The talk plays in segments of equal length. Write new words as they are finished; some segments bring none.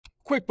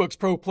QuickBooks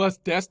Pro Plus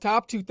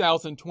Desktop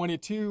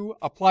 2022.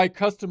 Apply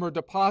customer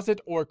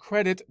deposit or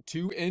credit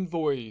to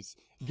invoice.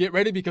 Get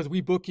ready because we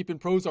bookkeeping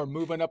pros are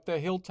moving up the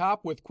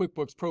hilltop with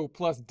QuickBooks Pro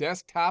Plus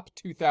Desktop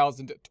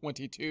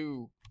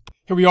 2022.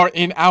 Here we are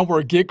in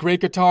our Get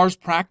Great Guitars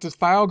practice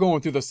file,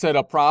 going through the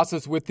setup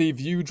process with the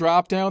View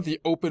dropdown, the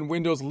Open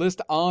Windows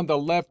list on the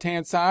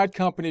left-hand side,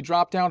 Company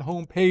dropdown,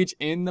 Home page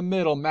in the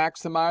middle,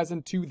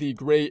 maximizing to the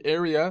gray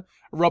area,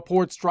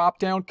 Reports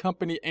dropdown,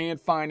 Company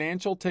and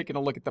Financial, taking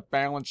a look at the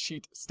balance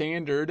sheet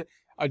standard,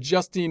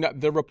 adjusting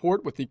the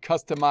report with the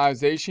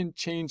customization,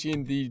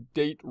 changing the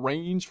date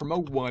range from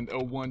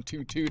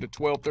 01/01/22 to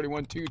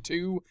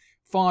 12/31/22,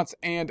 fonts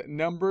and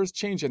numbers,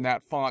 changing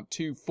that font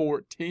to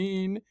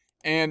 14.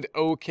 And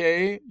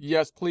OK,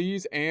 yes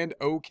please, and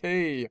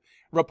OK.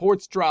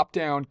 Reports drop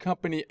down,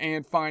 Company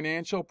and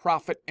Financial,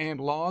 Profit and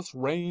Loss,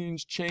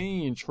 range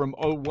change from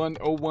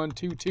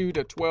 01/01/22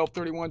 to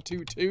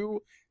 12/31/22.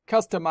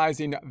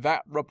 Customizing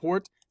that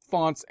report,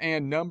 fonts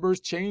and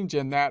numbers,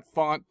 changing that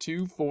font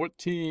to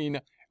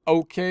 14.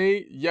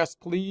 OK, yes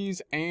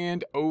please,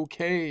 and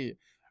OK.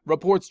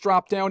 Reports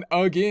drop down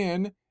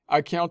again,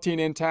 Accounting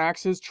and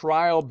Taxes,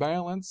 Trial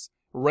Balance,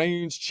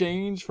 range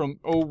change from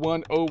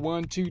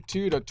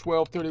 01/01/22 to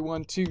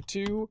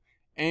 12/31/22,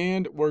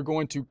 and we're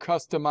going to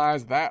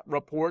customize that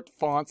report,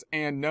 fonts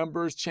and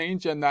numbers,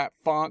 changing that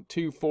font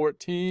to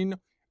 14.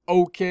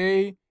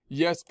 OK,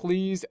 yes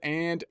please,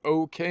 and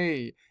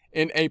OK.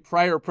 In a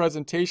prior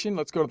presentation,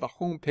 let's go to the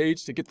home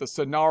page to get the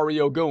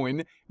scenario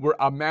going. We're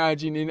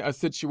imagining a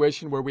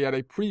situation where we had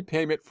a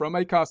prepayment from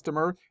a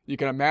customer. You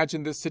can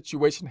imagine this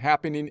situation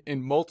happening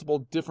in multiple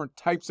different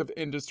types of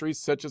industries,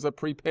 such as a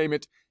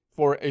prepayment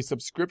for a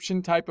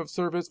subscription type of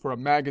service, for a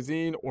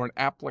magazine or an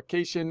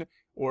application,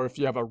 or if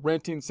you have a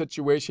renting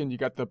situation, you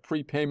got the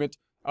prepayment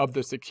of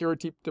the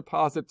security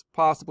deposit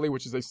possibly,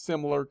 which is a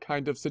similar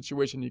kind of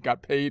situation. You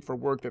got paid for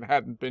work that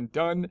hadn't been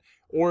done.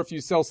 Or if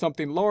you sell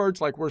something large,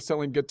 like we're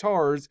selling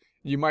guitars,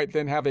 you might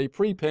then have a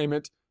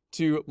prepayment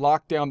to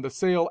lock down the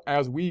sale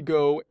as we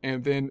go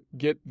and then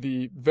get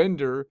the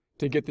vendor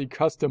to get the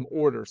custom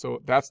order.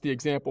 So that's the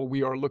example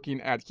we are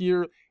looking at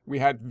here. We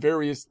had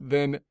various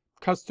then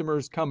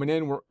customers coming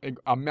in, we're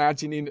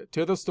imagining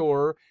to the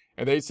store,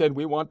 and they said,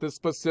 we want this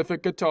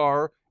specific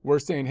guitar. We're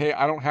saying, hey,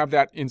 I don't have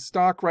that in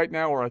stock right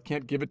now, or I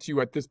can't give it to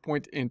you at this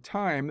point in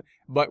time,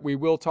 but we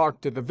will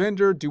talk to the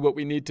vendor, do what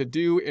we need to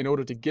do in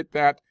order to get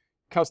that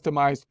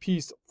customized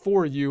piece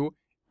for you.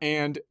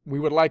 And we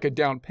would like a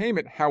down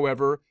payment,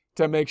 however,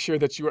 to make sure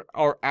that you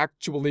are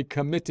actually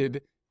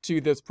committed to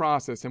this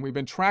process. And we've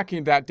been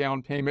tracking that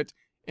down payment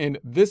in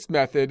this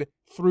method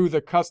through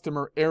the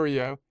customer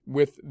area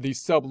with the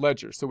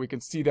subledger. So we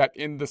can see that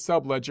in the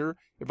subledger.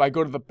 If I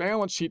go to the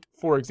balance sheet,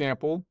 for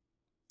example,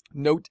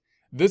 note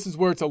this is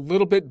where it's a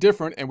little bit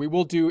different, and we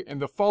will do in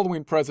the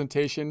following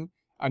presentation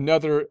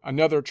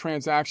another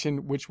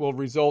transaction which will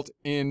result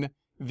in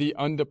the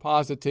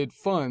undeposited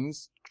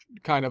funds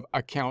kind of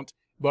account.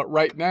 But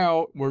right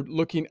now we're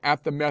looking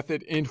at the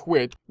method in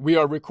which we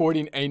are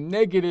recording a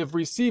negative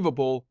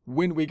receivable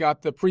when we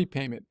got the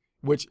prepayment,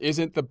 which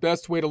isn't the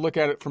best way to look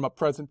at it from a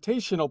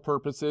presentational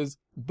purposes,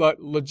 but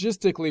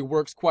logistically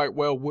works quite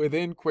well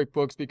within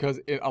QuickBooks because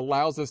it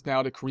allows us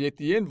now to create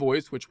the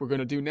invoice, which we're going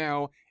to do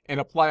now, and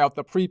apply out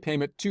the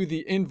prepayment to the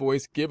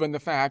invoice, given the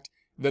fact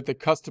that the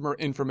customer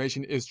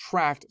information is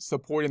tracked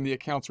supporting the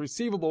accounts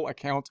receivable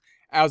account,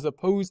 as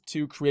opposed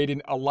to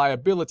creating a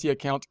liability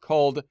account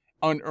called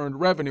unearned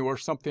revenue or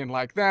something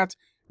like that,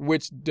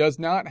 which does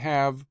not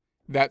have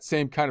that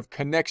same kind of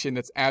connection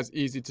that's as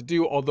easy to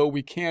do, although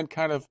we can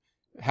kind of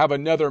have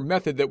another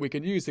method that we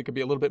could use. It could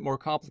be a little bit more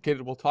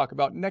complicated. We'll talk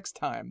about next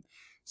time.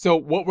 So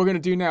what we're going to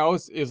do now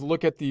is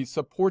look at the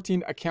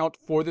supporting account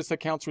for this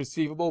accounts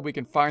receivable. We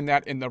can find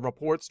that in the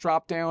reports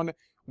dropdown.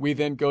 We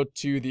then go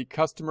to the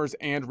customers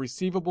and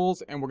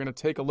receivables, and we're going to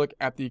take a look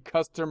at the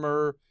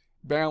customer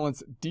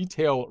balance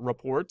detail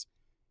report.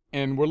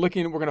 And we're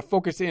going to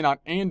focus in on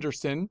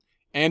Anderson.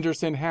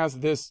 Anderson has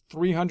this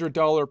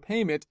 $300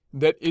 payment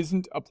that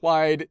isn't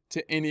applied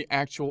to any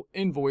actual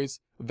invoice.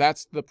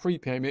 That's the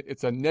prepayment.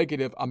 It's a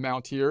negative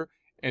amount here.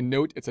 And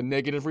note, it's a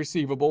negative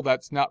receivable.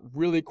 That's not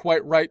really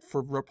quite right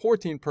for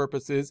reporting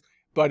purposes,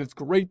 but it's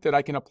great that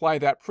I can apply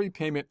that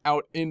prepayment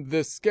out in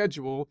this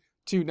schedule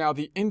to now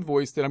the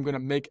invoice that I'm going to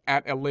make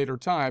at a later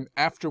time.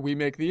 After we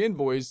make the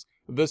invoice,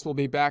 this will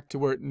be back to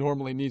where it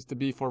normally needs to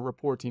be for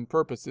reporting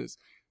purposes.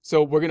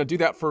 So we're going to do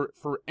that for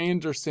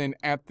Anderson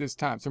at this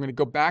time. So I'm going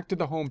to go back to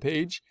the home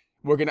page.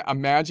 We're going to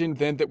imagine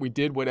then that we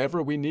did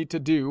whatever we need to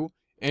do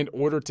in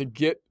order to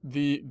get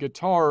the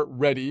guitar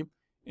ready.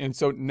 And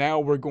so now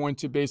we're going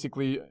to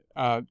basically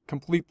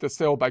complete the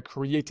sale by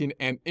creating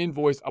an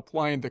invoice,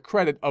 applying the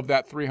credit of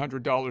that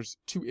 $300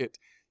 to it.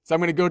 So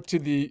I'm going to go to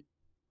the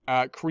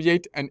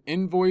create an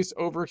invoice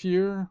over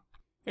here.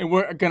 And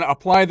we're going to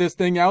apply this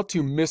thing out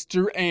to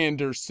Mr.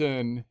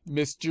 Anderson.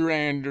 Mr.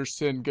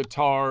 Anderson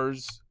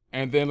Guitars.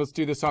 And then let's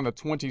do this on the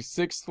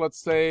 26th, let's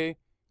say.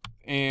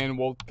 And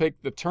we'll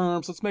pick the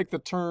terms. Let's make the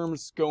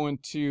terms go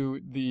into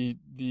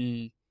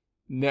the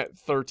net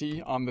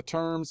 30 on the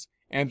terms.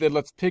 And then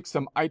let's pick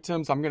some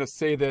items. I'm going to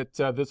say that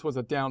this was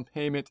a down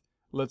payment.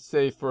 Let's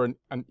say for an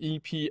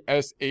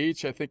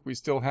EPSH. I think we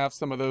still have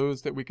some of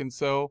those that we can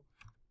sell.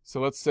 So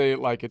let's say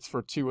like it's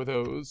for 2 of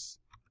those.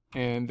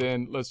 And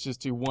then let's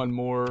just do one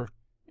more.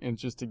 And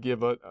just to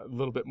give a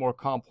little bit more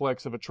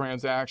complex of a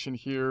transaction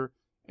here,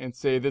 and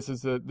say this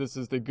is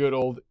the good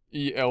old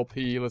ELP.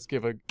 Let's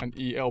give an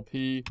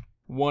ELP,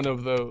 one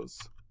of those.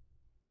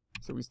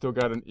 So we still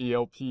got an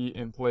ELP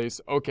in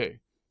place. Okay,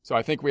 so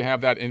I think we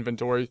have that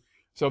inventory.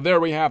 So there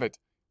we have it.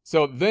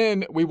 So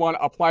then we want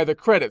to apply the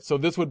credit. So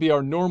this would be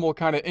our normal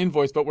kind of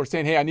invoice, but we're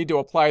saying, hey, I need to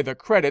apply the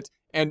credit.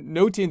 And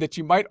noting that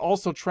you might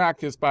also track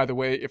this, by the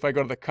way, if I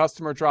go to the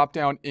customer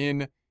dropdown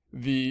in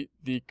the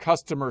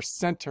customer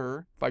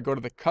center. If I go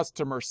to the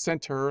customer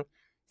center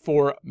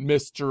for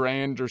Mr.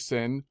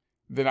 Anderson,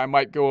 then I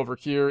might go over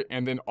here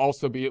and then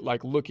also be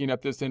like looking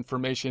at this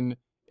information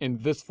in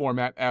this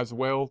format as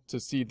well to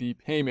see the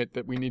payment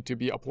that we need to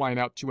be applying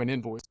out to an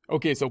invoice.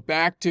 Okay, so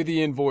back to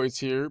the invoice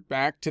here,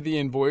 back to the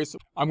invoice.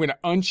 I'm going to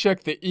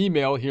uncheck the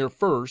email here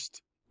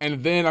first,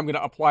 and then I'm going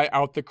to apply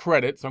out the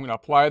credit. So I'm going to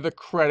apply the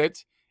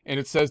credit. And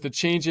it says the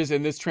changes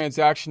in this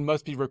transaction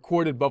must be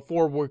recorded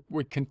before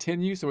we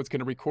continue. So it's going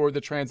to record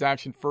the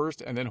transaction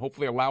first and then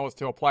hopefully allow us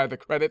to apply the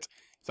credit.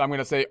 So I'm going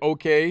to say,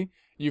 okay,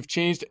 you've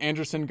changed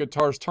Anderson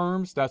Guitar's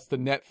terms. That's the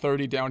net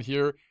 30 down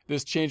here.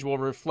 This change will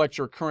reflect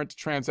your current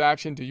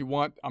transaction. Do you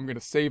want? I'm going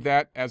to save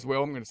that as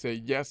well. I'm going to say,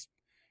 yes,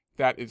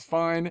 that is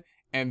fine.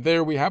 And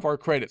there we have our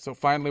credit. So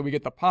finally we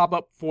get the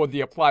pop-up for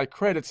the apply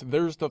credits.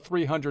 There's the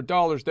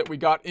 $300 that we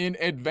got in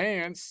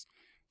advance.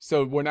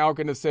 So we're now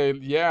going to say,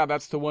 yeah,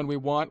 that's the one we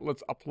want.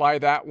 Let's apply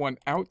that one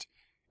out.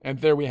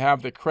 And there we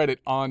have the credit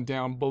on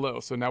down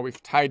below. So now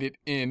we've tied it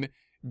in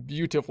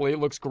beautifully. It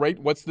looks great.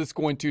 What's this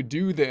going to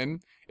do then?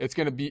 It's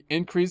going to be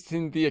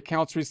increasing the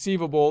accounts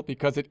receivable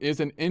because it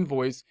is an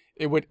invoice.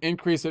 It would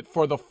increase it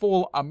for the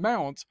full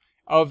amount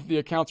of the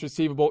accounts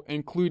receivable,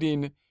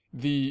 including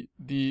the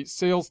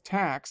sales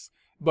tax.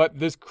 But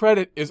this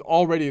credit is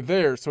already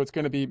there, so it's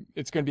going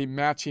to be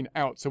matching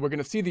out. So we're going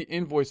to see the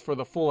invoice for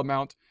the full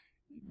amount,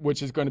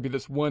 which is going to be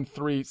this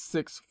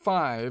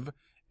 1365,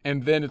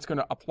 and then it's going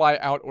to apply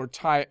out or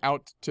tie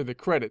out to the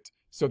credit.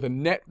 So the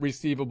net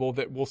receivable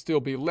that will still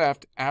be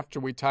left after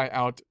we tie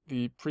out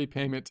the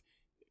prepayment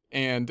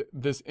and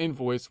this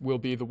invoice will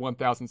be the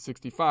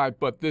 1065,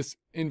 but this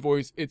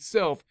invoice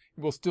itself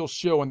will still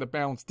show in the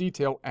balance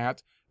detail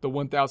at the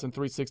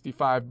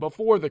 1365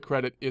 before the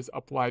credit is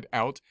applied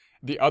out.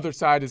 The other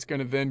side is going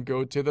to then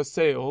go to the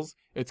sales.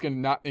 It's going to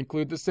not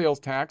include the sales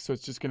tax, so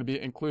it's just going to be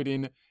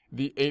including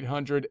the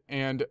 800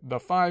 and the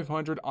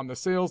 500 on the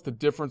sales, the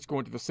difference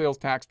going to the sales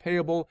tax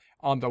payable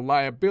on the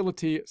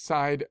liability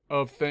side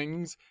of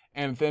things.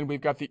 And then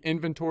we've got the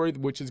inventory,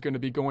 which is going to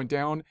be going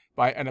down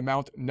by an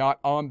amount not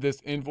on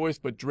this invoice,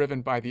 but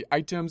driven by the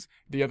items.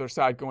 The other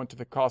side going to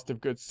the cost of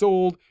goods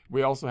sold.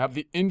 We also have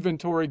the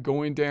inventory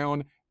going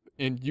down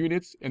in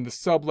units in the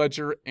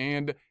subledger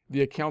and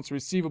the accounts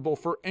receivable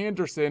for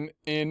Anderson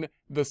in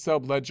the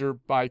subledger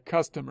by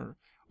customer.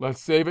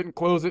 Let's save it and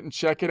close it and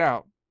check it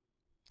out.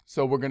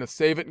 So we're going to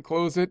save it and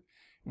close it.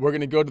 We're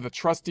going to go to the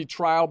trusty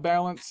trial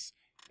balance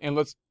and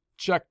let's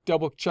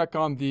double check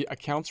on the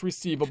accounts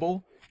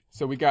receivable.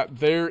 So we got,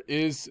 there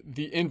is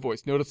the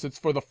invoice. Notice it's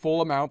for the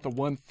full amount, the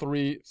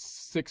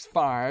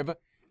 1365.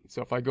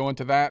 So if I go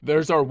into that,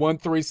 there's our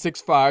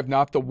 1365,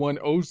 not the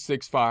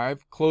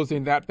 1065.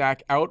 Closing that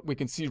back out, we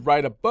can see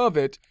right above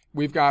it,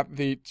 we've got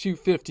the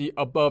 250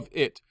 above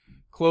it.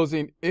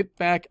 Closing it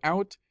back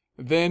out.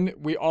 Then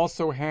we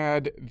also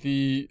had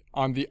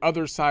on the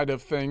other side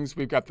of things,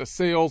 we've got the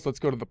sales. Let's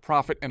go to the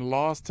profit and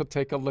loss to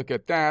take a look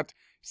at that.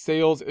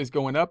 Sales is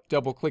going up,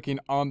 double clicking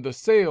on the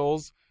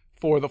sales.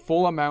 For the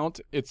full amount,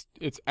 it's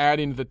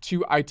adding the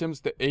 2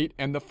 items, the 8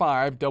 and the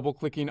 5, double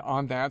clicking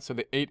on that. So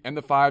the 8 and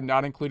the 5,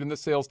 not including the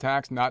sales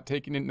tax, not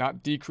taking it,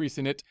 not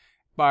decreasing it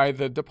by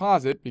the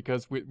deposit,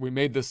 because we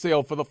made the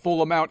sale for the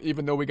full amount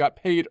even though we got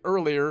paid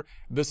earlier.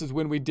 This is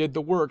when we did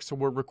the work, so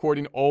we're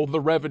recording all the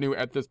revenue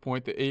at this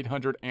point, the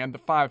 800 and the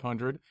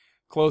 500.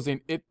 Closing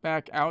it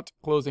back out,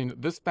 closing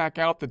this back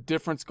out, the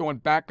difference going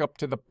back up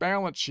to the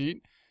balance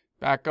sheet,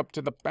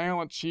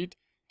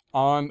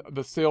 on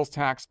the sales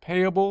tax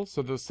payable.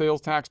 So the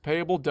sales tax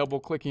payable, double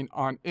clicking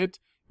on it,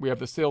 we have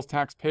the sales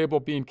tax payable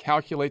being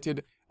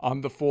calculated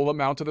on the full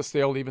amount of the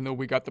sale, even though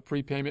we got the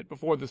prepayment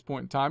before this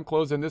point in time.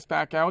 Closing this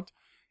back out.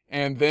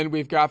 And then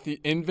we've got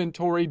the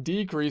inventory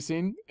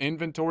decreasing,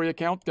 inventory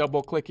account,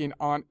 double clicking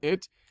on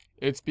it.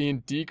 It's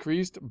being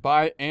decreased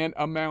by an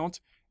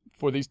amount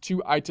for these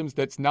 2 items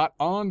that's not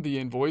on the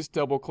invoice,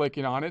 double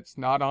clicking on it. It's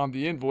not on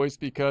the invoice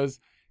because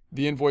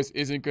the invoice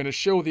isn't going to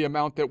show the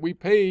amount that we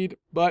paid,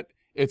 but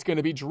it's going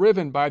to be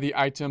driven by the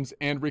items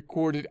and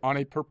recorded on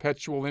a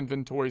perpetual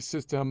inventory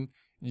system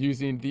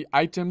using the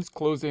items,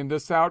 closing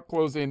this out,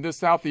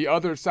 the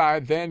other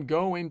side then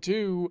going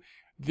to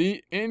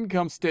the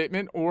income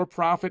statement or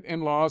profit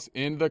and loss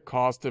in the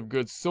cost of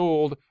goods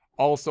sold,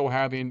 also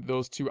having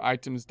those 2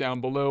 items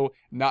down below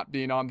not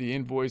being on the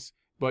invoice,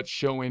 but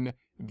showing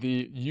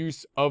the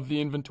use of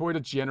the inventory to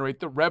generate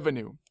the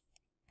revenue.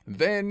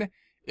 Then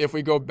If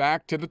we go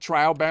back to the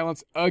trial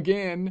balance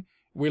again,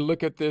 we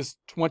look at this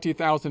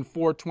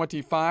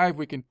 $20,425.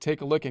 We can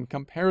take a look and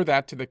compare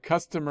that to the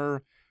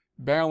customer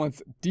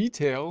balance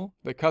detail.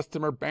 The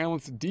customer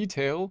balance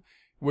detail,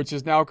 which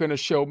is now going to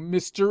show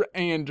Mr.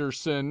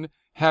 Anderson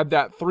had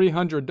that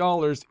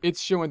 $300.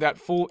 It's showing that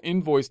full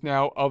invoice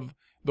now of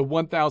the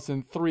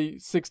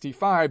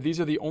 $1,365. These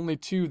are the only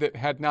two that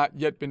had not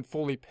yet been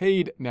fully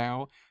paid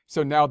now.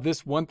 So now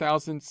this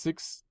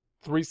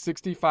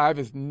 $1,365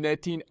 is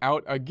netting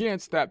out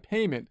against that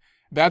payment.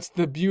 That's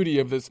the beauty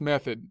of this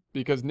method,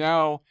 because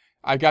now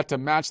I got to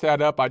match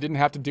that up. I didn't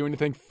have to do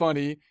anything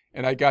funny,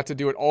 and I got to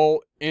do it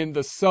all in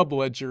the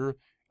subledger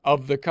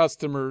of the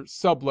customer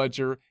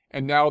subledger,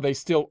 and now they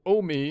still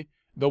owe me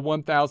the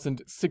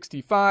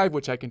 $1,065,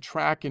 which I can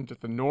track into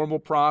the normal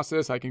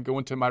process. I can go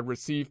into my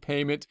receive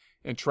payment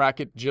and track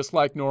it just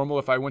like normal.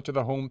 If I went to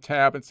the home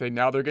tab and say,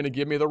 now they're going to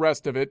give me the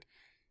rest of it,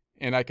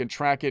 and I can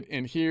track it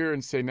in here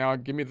and say, now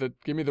give me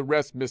the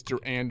rest, Mr.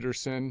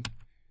 Anderson.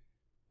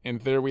 And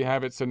there we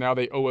have it. So now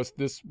they owe us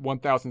this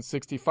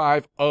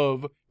 $1,065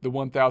 of the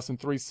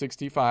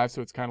 $1,365.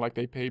 So it's kind of like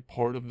they paid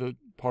part of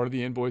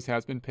the invoice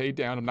has been paid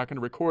down. I'm not going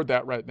to record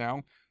that right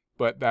now,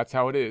 but that's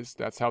how it is.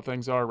 That's how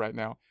things are right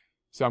now.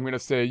 So I'm going to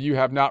say you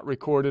have not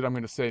recorded. I'm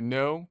going to say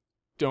no,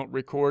 don't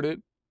record it.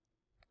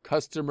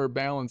 Customer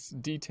balance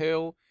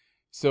detail.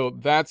 So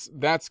that's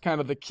kind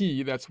of the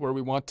key. That's where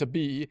we want to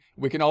be.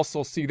 We can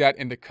also see that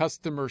in the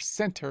customer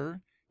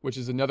center, which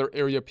is another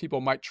area people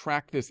might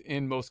track this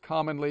in most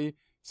commonly.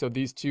 So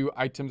these two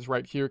items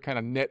right here kind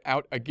of net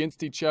out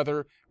against each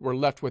other. We're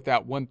left with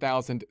that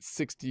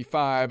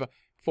 $1,065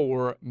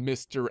 for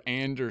Mr.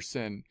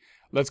 Anderson.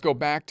 Let's go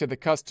back to the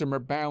customer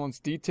balance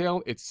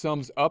detail. It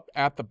sums up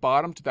at the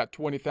bottom to that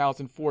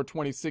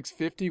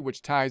 $20,426.50,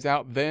 which ties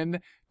out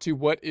then to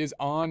what is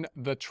on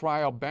the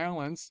trial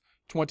balance,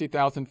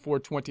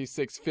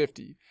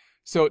 $20,426.50.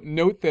 So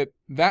note that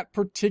that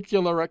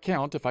particular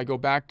account, if I go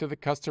back to the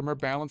customer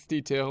balance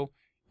detail,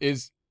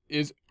 is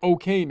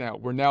okay now.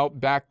 We're now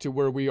back to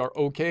where we are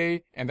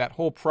okay, and that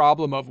whole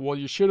problem of, well,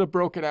 you should have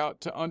broke it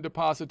out to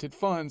undeposited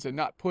funds and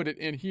not put it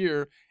in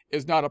here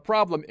is not a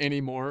problem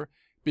anymore,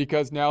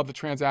 because now the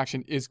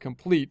transaction is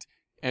complete,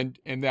 and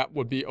that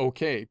would be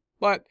okay.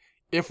 But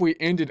if we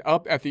ended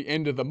up at the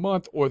end of the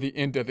month or the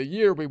end of the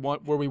year,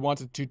 where we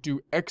wanted to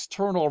do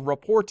external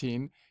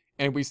reporting,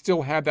 and we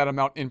still had that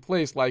amount in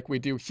place like we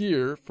do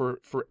here for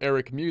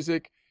Eric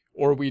Music,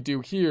 or we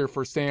do here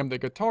for Sam the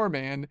Guitar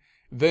Man,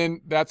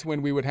 then that's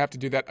when we would have to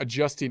do that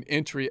adjusting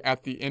entry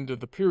at the end of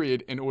the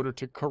period in order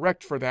to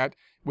correct for that,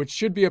 which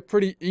should be a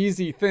pretty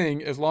easy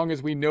thing as long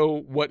as we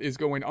know what is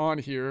going on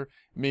here,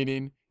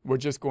 meaning we're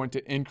just going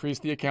to increase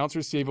the accounts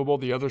receivable.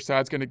 The other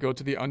side's going to go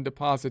to the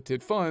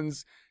undeposited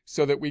funds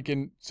so that we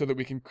can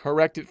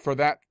correct it for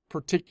that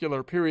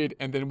particular period,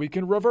 and then we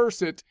can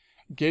reverse it,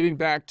 getting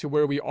back to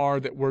where we are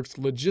that works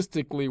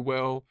logistically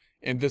well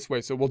in this way.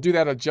 So we'll do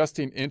that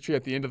adjusting entry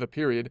at the end of the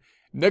period.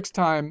 Next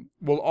time,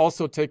 we'll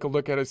also take a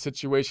look at a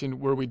situation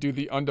where we do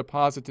the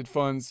undeposited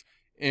funds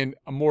in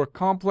a more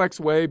complex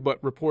way,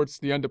 but reports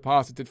the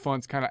undeposited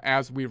funds kind of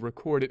as we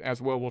record it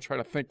as well. We'll try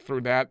to think through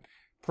that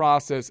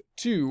process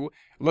too.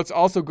 Let's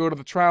also go to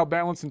the trial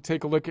balance and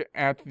take a look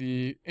at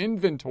the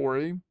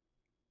inventory.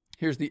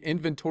 Here's the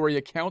inventory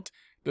account,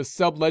 the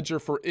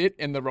subledger for it,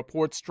 and the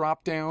reports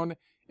drop down.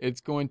 It's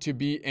going to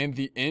be in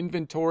the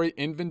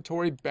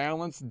inventory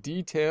balance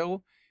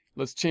detail.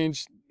 Let's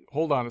change,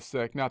 hold on a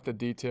sec, not the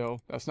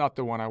detail. That's not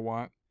the one I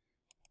want.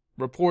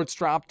 Reports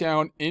drop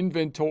down,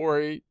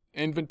 inventory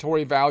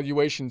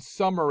valuation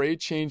summary,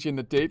 changing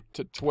the date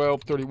to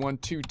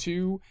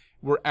 12/31/22.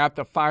 We're at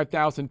the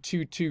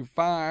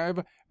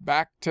 $5,225.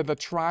 Back to the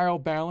trial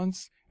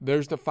balance.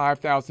 There's the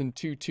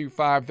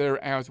 $5,225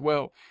 there as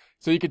well.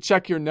 So you can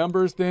check your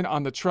numbers then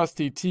on the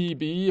trusty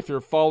TB if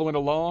you're following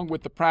along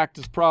with the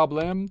practice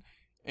problem.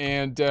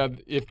 And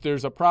if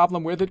there's a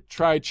problem with it,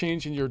 try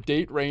changing your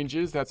date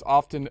ranges. That's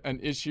often an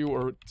issue,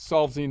 or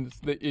solving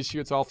the issue.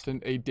 It's often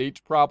a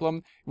date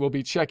problem. We'll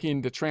be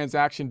checking the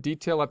transaction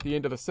detail at the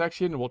end of the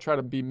section, and we'll try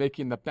to be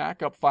making the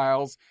backup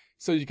files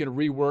so you can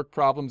rework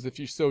problems if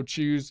you so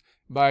choose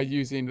by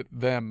using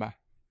them.